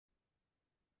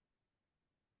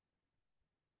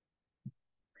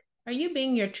Are you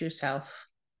being your true self?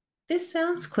 This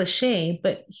sounds cliche,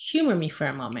 but humor me for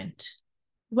a moment.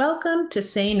 Welcome to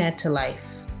Say Net to Life.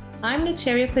 I'm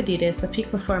𝗕𝗘𝗶𝗴, a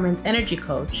peak performance energy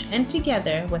coach, and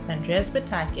together with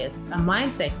𝗧𝗿𝗂𝗲, a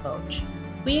mindset coach,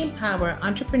 we empower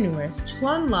entrepreneurs to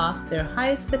unlock their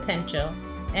highest potential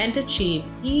and achieve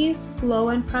ease, flow,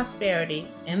 and prosperity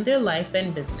in their life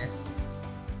and business.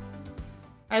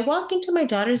 I walk into my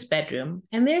daughter's bedroom,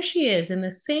 and there she is in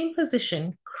the same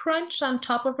position, crunched on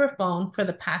top of her phone for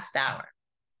the past hour.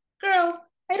 Girl,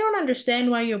 I don't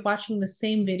understand why you're watching the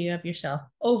same video of yourself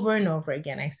over and over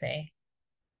again, I say.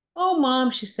 Oh, Mom,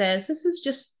 she says, this is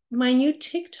just my new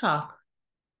TikTok.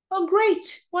 Oh,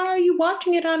 great. Why are you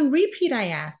watching it on repeat, I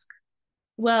ask.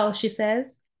 Well, she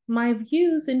says, my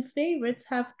views and favorites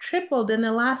have tripled in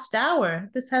the last hour.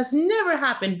 This has never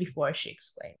happened before, she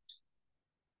exclaimed.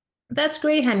 That's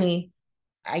great, honey.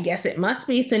 I guess it must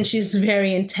be since she's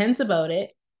very intense about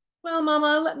it. Well,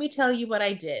 Mama, let me tell you what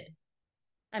I did.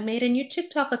 I made a new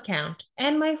TikTok account,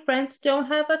 and my friends don't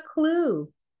have a clue.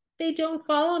 They don't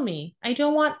follow me. I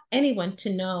don't want anyone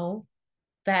to know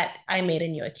that I made a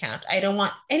new account. I don't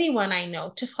want anyone I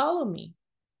know to follow me.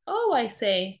 Oh, I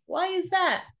say, why is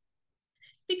that?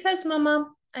 Because, Mama,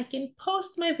 I can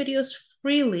post my videos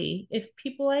freely if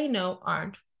people I know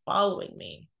aren't following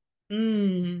me.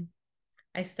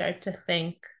 I start to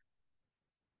think.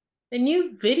 The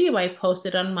new video I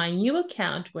posted on my new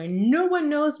account where no one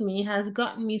knows me has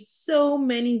gotten me so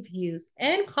many views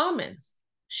and comments,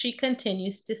 she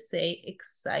continues to say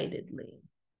excitedly.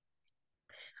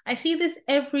 I see this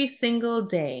every single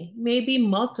day, maybe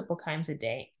multiple times a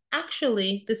day.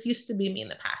 Actually, this used to be me in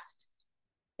the past.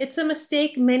 It's a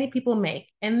mistake many people make,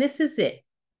 and this is it.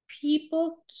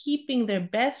 People keeping their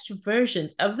best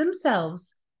versions of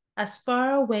themselves as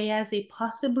far away as they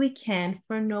possibly can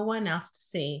for no one else to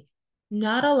see,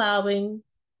 not allowing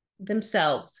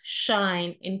themselves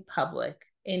shine in public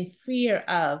in fear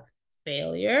of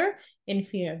failure, in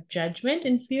fear of judgment,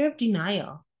 in fear of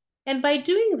denial. And by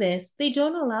doing this, they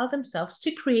don't allow themselves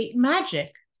to create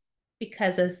magic.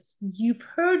 Because as you've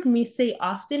heard me say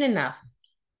often enough,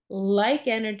 like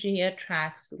energy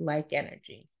attracts like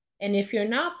energy. And if you're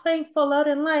not playing full out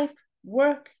in life,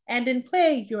 work, and in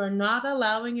play, you're not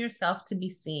allowing yourself to be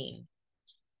seen.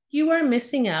 You are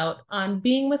missing out on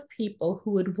being with people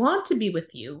who would want to be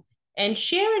with you and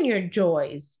share in your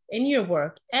joys, in your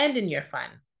work, and in your fun.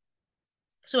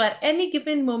 So at any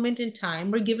given moment in time,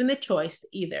 we're given the choice to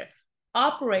either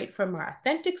operate from our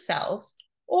authentic selves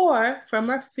or from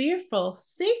our fearful,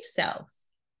 safe selves.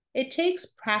 It takes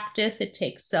practice, it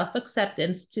takes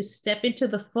self-acceptance to step into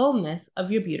the fullness of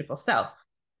your beautiful self.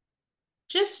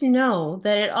 Just know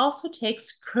that it also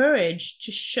takes courage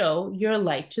to show your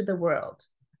light to the world.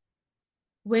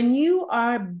 When you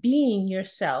are being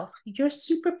yourself, your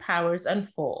superpowers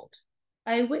unfold.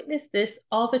 I witness this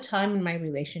all the time in my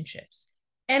relationships.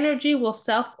 Energy will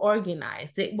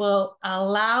self-organize. It will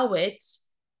allow it,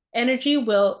 energy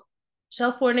will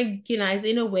self-organize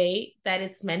in a way that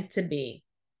it's meant to be.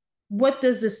 What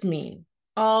does this mean?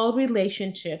 All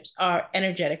relationships are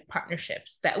energetic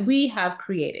partnerships that we have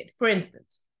created. For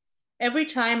instance, every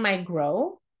time I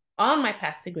grow on my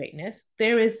path to greatness,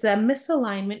 there is a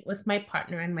misalignment with my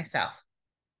partner and myself.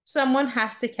 Someone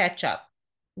has to catch up.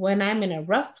 When I'm in a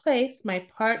rough place, my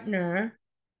partner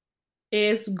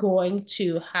is going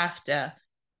to have to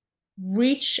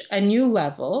reach a new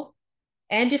level.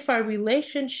 And if our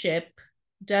relationship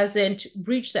doesn't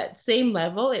reach that same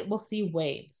level, it will see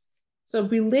waves. So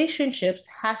relationships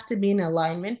have to be in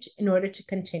alignment in order to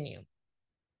continue.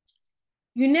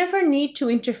 You never need to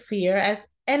interfere, as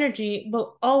energy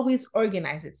will always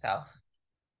organize itself.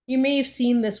 You may have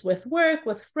seen this with work,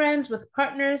 with friends, with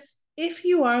partners. If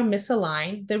you are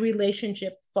misaligned, the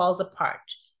relationship falls apart.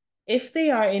 If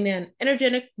they are in an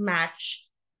energetic match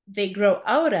they grow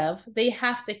out of, they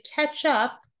have to catch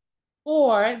up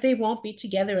or they won't be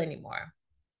together anymore.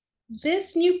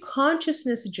 This new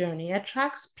consciousness journey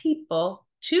attracts people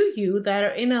to you that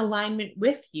are in alignment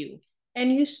with you,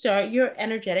 and you start your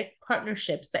energetic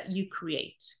partnerships that you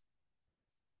create.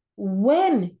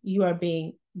 When you are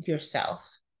being yourself,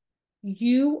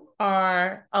 you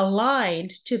are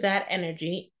aligned to that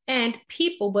energy, and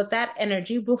people with that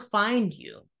energy will find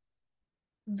you.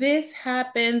 This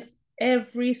happens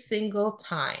every single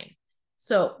time.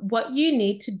 So what you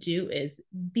need to do is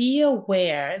be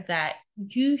aware that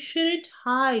you shouldn't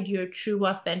hide your true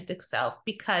authentic self,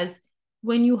 because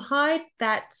when you hide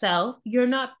that self, you're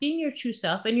not being your true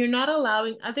self, and you're not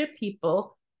allowing other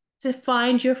people to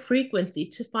find your frequency,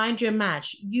 to find your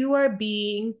match. You are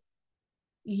being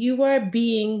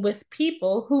with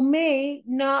people who may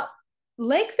not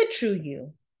like the true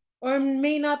you. or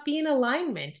may not be in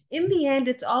alignment. In the end,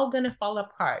 it's all going to fall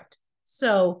apart.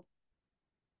 So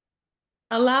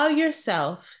allow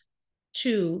yourself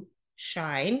to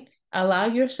shine, allow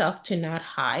yourself to not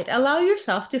hide, allow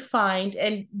yourself to find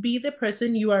and be the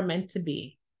person you are meant to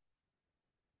be.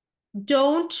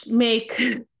 Don't make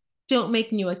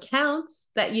new accounts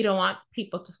that you don't want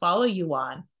people to follow you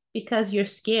on because you're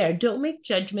scared. Don't make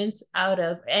judgments out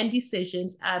of and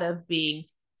decisions out of being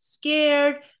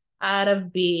scared, out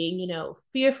of being,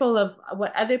 fearful of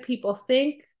what other people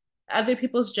think, other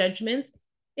people's judgments.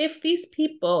 If these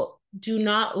people do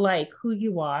not like who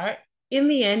you are, in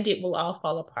the end, it will all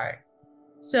fall apart.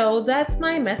 So that's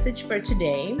my message for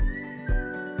today.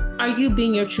 Are you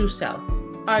being your true self?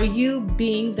 Are you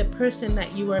being the person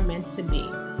that you are meant to be?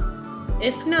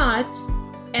 If not,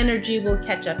 energy will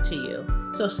catch up to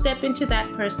you. So step into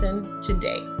that person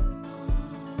today.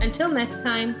 Until next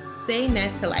time, say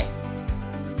net to life.